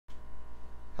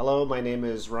Hello, my name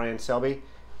is Ryan Selby,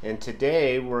 and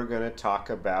today we're going to talk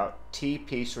about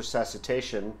T-Piece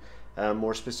Resuscitation,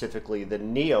 more specifically the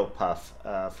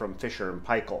Neopuff from Fisher &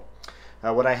 Paykel.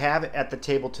 What I have at the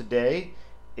table today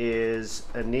is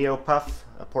a Neopuff,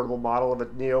 a portable model of a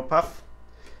Neopuff,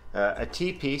 a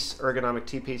T-Piece, ergonomic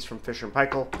T-Piece from Fisher &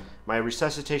 Paykel, my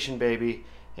resuscitation baby,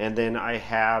 and then I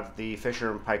have the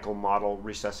Fisher & Paykel model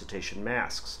resuscitation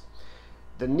masks.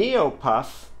 The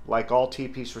Neopuff, like all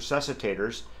T-Piece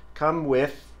resuscitators, come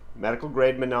with medical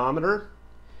grade manometer,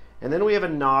 and then we have a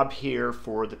knob here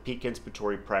for the peak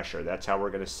inspiratory pressure. That's how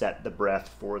we're going to set the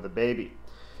breath for the baby.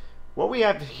 What we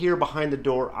have here behind the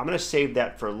door, I'm going to save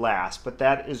that for last, but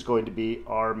that is going to be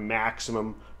our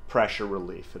maximum pressure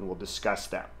relief, and we'll discuss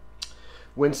that.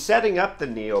 When setting up the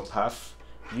Neopuff,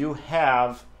 you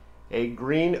have a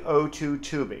green O2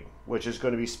 tubing, which is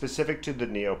going to be specific to the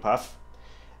Neopuff.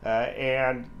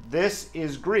 And this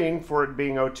is green for it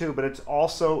being O2, but it's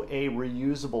also a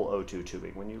reusable O2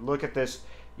 tubing. When you look at this,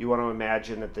 you want to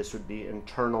imagine that this would be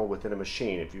internal within a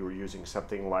machine if you were using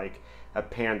something like a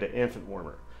Panda infant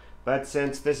warmer. But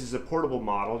since this is a portable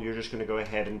model, you're just going to go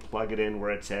ahead and plug it in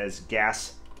where it says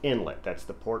gas inlet. That's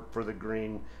the port for the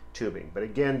green tubing. But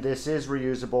again, this is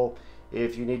reusable.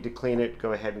 If you need to clean it,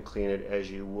 go ahead and clean it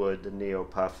as you would the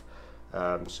Neopuff.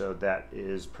 So that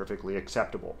is perfectly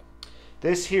acceptable.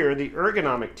 This here, the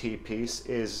ergonomic T-Piece,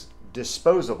 is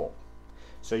disposable.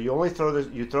 So you only throw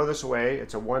this away.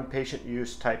 It's a one patient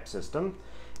use type system,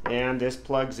 and this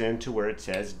plugs into where it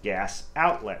says gas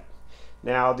outlet.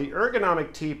 Now the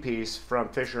ergonomic T-Piece from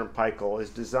Fisher & Paykel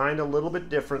is designed a little bit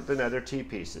different than other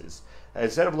T-Pieces.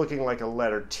 Instead of looking like a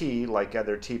letter T like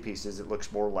other T-Pieces, it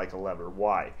looks more like a letter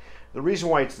Y. The reason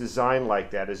why it's designed like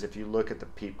that is if you look at the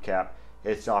PEEP cap,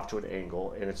 it's off to an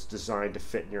angle and it's designed to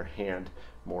fit in your hand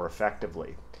more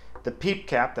effectively. The PEEP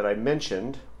cap that I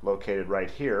mentioned, located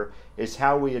right here, is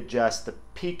how we adjust the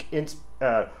peak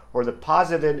or the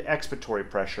positive end expiratory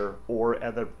pressure, or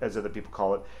as other people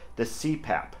call it, the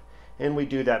CPAP. And we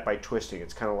do that by twisting.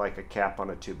 It's kind of like a cap on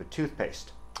a tube of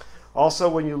toothpaste. Also,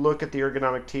 when you look at the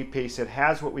ergonomic T-Piece, it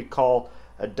has what we call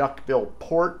a duckbill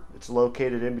port. It's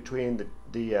located in between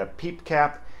the PEEP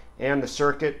cap and the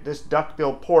circuit. This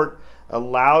duckbill port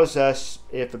allows us,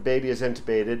 if a baby is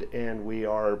intubated and we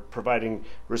are providing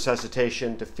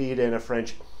resuscitation, to feed in a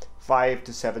French 5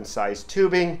 to 7 size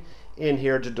tubing in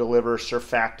here to deliver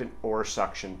surfactant or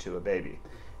suction to a baby.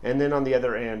 And then on the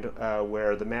other end,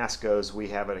 where the mask goes, we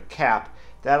have a cap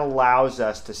that allows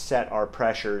us to set our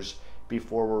pressures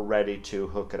before we're ready to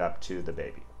hook it up to the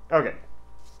baby. Okay,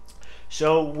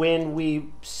 so when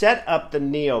we set up the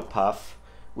Neopuff,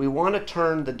 we want to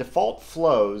turn the default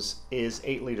flows is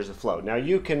 8 liters of flow. Now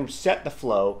you can set the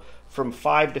flow from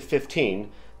 5 to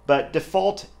 15, but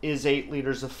default is 8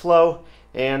 liters of flow,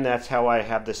 and that's how I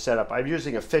have this set up. I'm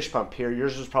using a fish pump here.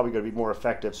 Yours is probably going to be more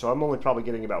effective, so I'm only probably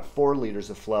getting about 4 liters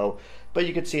of flow, but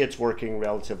you can see it's working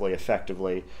relatively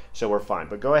effectively, so we're fine.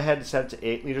 But go ahead and set it to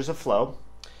 8 liters of flow.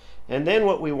 And then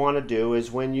what we want to do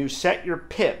is when you set your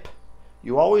PIP,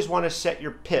 you always want to set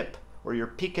your PIP, or your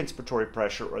peak inspiratory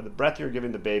pressure, or the breath you're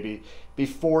giving the baby,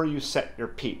 before you set your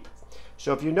PEEP.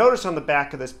 So if you notice on the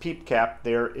back of this PEEP cap,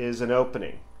 there is an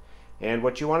opening. And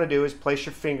what you want to do is place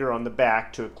your finger on the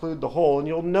back to occlude the hole, and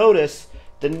you'll notice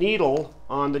the needle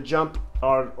on the jump,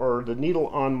 or the needle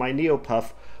on my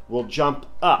Neopuff will jump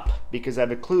up because I've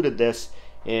occluded this,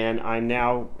 and I'm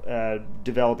now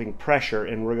developing pressure,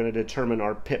 and we're going to determine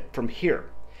our PIP from here.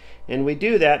 And we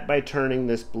do that by turning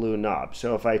this blue knob.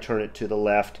 So if I turn it to the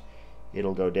left,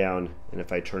 it'll go down, and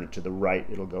if I turn it to the right,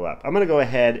 it'll go up. I'm going to go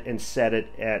ahead and set it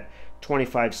at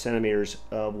 25 centimeters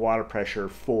of water pressure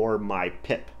for my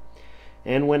PIP.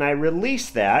 And when I release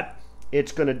that,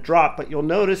 it's going to drop, but you'll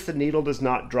notice the needle does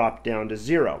not drop down to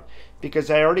 0 because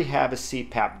I already have a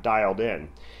CPAP dialed in.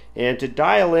 And to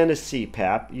dial in a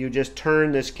CPAP, you just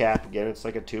turn this cap, again, it's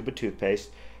like a tube of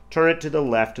toothpaste, turn it to the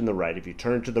left and the right. If you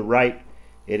turn it to the right,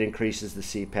 it increases the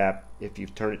CPAP. If you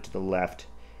turn it to the left,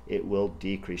 it will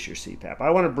decrease your CPAP. I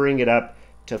want to bring it up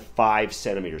to 5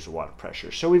 centimeters of water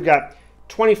pressure. So we've got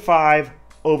 25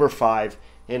 over 5,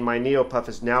 and my Neopuff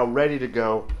is now ready to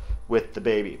go with the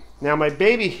baby. Now my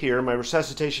baby here, my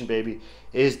resuscitation baby,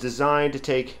 is designed to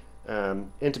take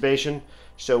intubation,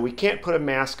 so we can't put a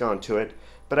mask onto it,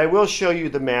 but I will show you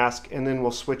the mask, and then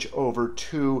we'll switch over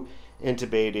to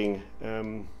intubating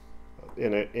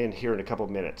in here in a couple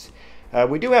of minutes.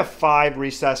 We do have 5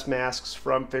 resus masks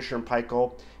from Fisher &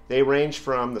 Paykel. They range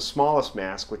from the smallest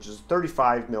mask, which is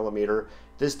 35 millimeter.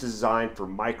 This is designed for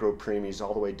micro preemies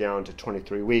all the way down to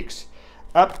 23 weeks,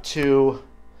 up to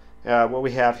what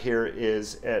we have here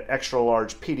is an extra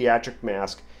large pediatric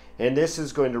mask, and this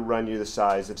is going to run you the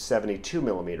size of 72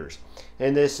 millimeters.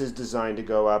 And this is designed to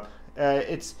go up.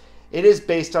 It is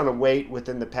based on a weight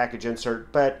within the package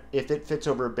insert, but if it fits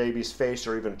over a baby's face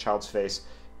or even a child's face,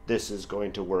 this is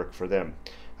going to work for them.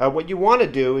 What you want to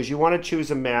do is you want to choose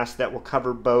a mask that will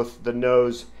cover both the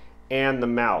nose and the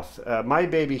mouth. My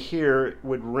baby here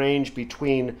would range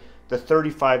between the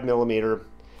 35 millimeter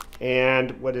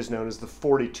and what is known as the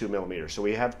 42 millimeter. So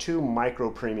we have two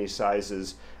micro preemie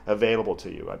sizes available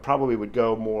to you. I probably would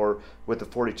go more with the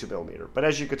 42 millimeter. But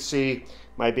as you can see,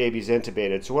 my baby's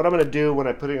intubated. So what I'm going to do when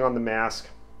I'm putting on the mask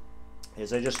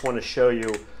is I just want to show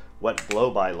you what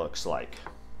blow-by looks like.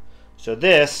 So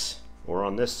this, or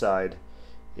on this side,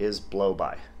 is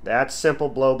blow-by. That's simple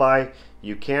blow-by.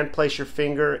 You can place your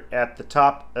finger at the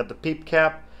top of the PEEP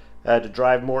cap to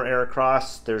drive more air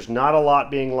across. There's not a lot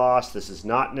being lost. This is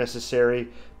not necessary,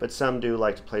 but some do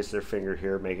like to place their finger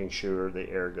here, making sure the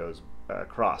air goes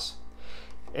across.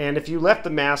 And if you left the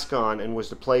mask on and was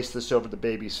to place this over the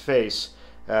baby's face,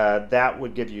 that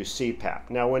would give you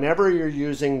CPAP. Now, whenever you're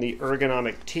using the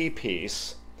ergonomic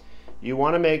T-Piece, you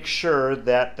want to make sure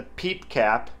that the PEEP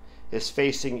cap is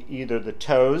facing either the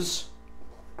toes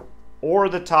or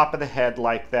the top of the head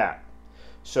like that,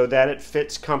 so that it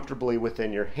fits comfortably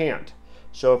within your hand.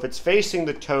 So if it's facing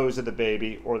the toes of the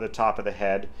baby or the top of the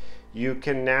head, you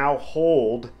can now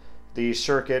hold the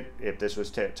circuit, if this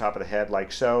was top of the head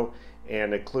like so,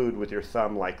 and occlude with your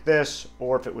thumb like this,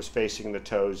 or if it was facing the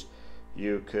toes,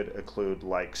 you could occlude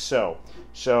like so.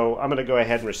 So I'm going to go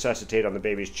ahead and resuscitate on the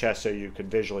baby's chest so you can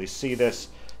visually see this,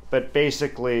 but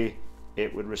basically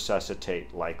it would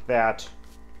resuscitate like that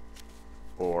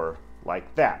or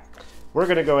like that. We're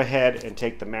going to go ahead and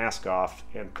take the mask off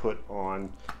and put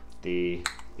on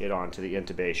it onto the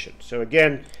intubation. So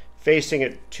again, facing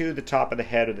it to the top of the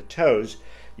head or the toes,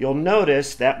 you'll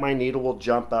notice that my needle will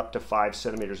jump up to 5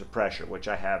 centimeters of pressure, which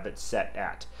I have it set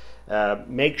at.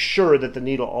 Make sure that the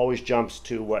needle always jumps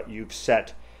to what you've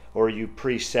set or you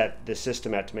preset the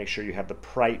system at to make sure you have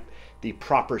the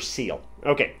proper seal.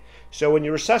 Okay, so when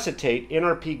you resuscitate,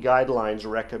 NRP guidelines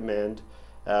recommend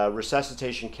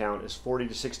resuscitation count is 40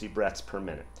 to 60 breaths per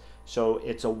minute. So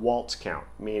it's a waltz count,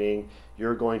 meaning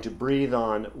you're going to breathe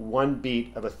on 1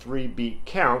 beat of a 3-beat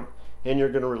count, and you're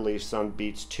going to release on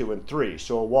beats 2 and 3.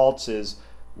 So a waltz is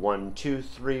 1, 2,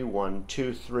 3, 1,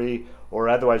 2, 3, or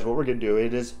otherwise what we're going to do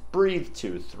it is breathe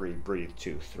 2, 3, breathe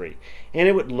 2, 3. And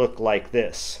it would look like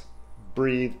this.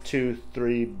 Breathe 2,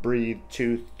 3, breathe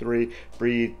 2, 3,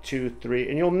 breathe 2, 3.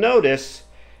 And you'll notice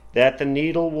that the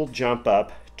needle will jump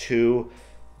up to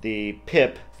the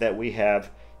PIP that we have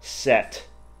set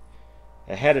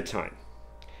ahead of time.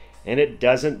 And it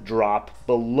doesn't drop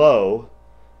below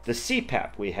the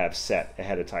CPAP we have set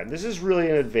ahead of time. This is really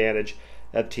an advantage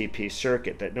of T-Piece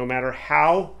circuit, that no matter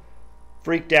how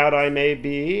freaked out I may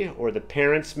be, or the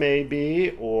parents may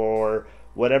be, or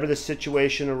whatever the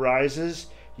situation arises,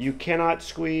 you cannot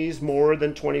squeeze more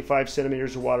than 25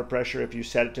 centimeters of water pressure if you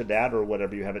set it to that or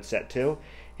whatever you have it set to,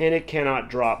 and it cannot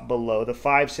drop below the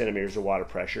 5 centimeters of water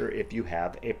pressure if you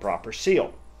have a proper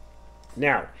seal.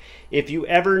 Now, if you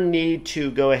ever need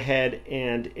to go ahead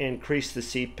and increase the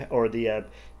CPAP or the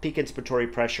peak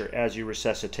inspiratory pressure as you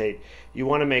resuscitate, you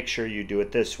want to make sure you do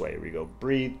it this way. We go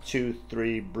breathe 2,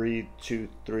 3, breathe 2,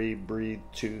 3, breathe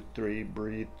 2, 3,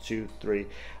 breathe 2, 3.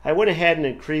 I went ahead and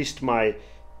increased my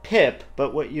PIP,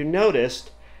 but what you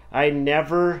noticed, I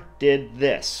never did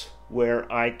this, where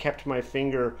I kept my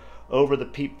finger over the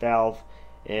PEEP valve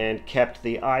and kept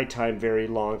the eye time very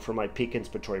long for my peak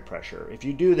inspiratory pressure. If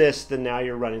you do this, then now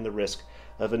you're running the risk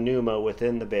of a pneumo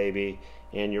within the baby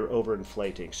and you're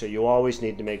overinflating. So you always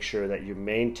need to make sure that you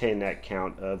maintain that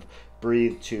count of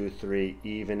breathe 2, 3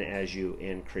 even as you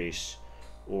increase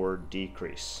or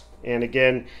decrease. And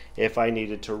again, if I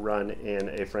needed to run in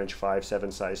a French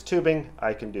 5/7 size tubing,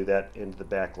 I can do that into the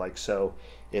back like so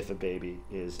if a baby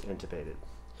is intubated.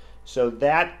 So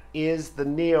that is the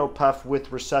Neopuff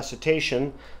with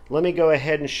resuscitation. Let me go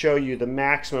ahead and show you the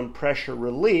maximum pressure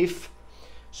relief.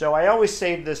 So I always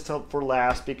save this for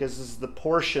last because this is the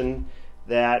portion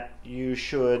that you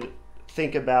should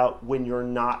think about when you're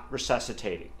not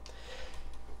resuscitating.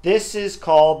 This is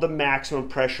called the maximum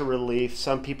pressure relief.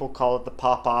 Some people call it the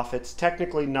pop-off. It's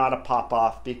technically not a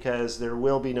pop-off because there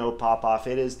will be no pop-off.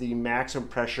 It is the maximum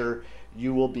pressure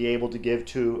you will be able to give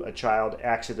to a child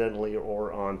accidentally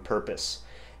or on purpose.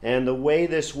 And the way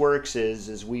this works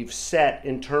is we've set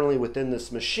internally within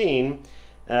this machine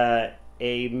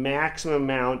a maximum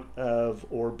amount of,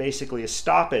 or basically a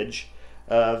stoppage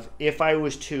of, if I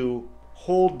was to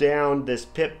hold down this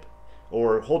PIP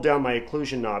or hold down my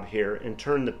occlusion knob here and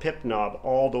turn the PIP knob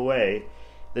all the way,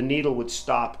 the needle would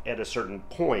stop at a certain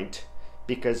point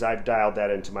because I've dialed that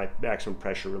into my maximum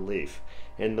pressure relief.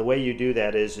 And the way you do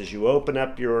that is you open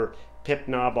up your PIP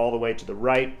knob all the way to the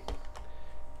right,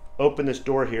 open this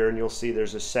door here, and you'll see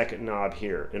there's a second knob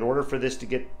here. In order for this to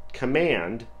get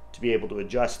command to be able to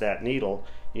adjust that needle,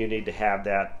 you need to have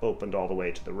that opened all the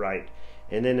way to the right.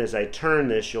 And then as I turn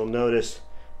this, you'll notice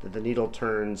that the needle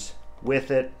turns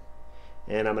with it,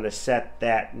 and I'm going to set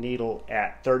that needle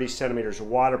at 30 centimeters of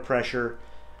water pressure.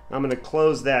 I'm going to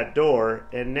close that door,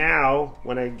 and now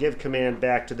when I give command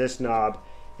back to this knob,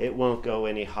 it won't go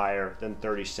any higher than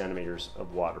 30 centimeters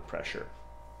of water pressure.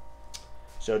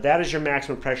 So that is your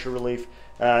maximum pressure relief.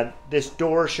 This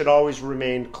door should always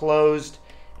remain closed,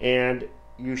 and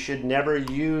you should never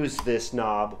use this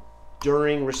knob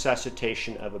during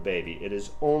resuscitation of a baby. It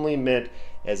is only meant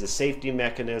as a safety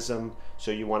mechanism,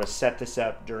 so you want to set this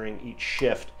up during each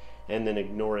shift and then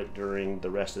ignore it during the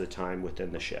rest of the time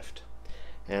within the shift.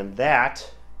 And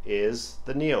that is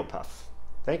the Neopuff.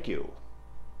 Thank you.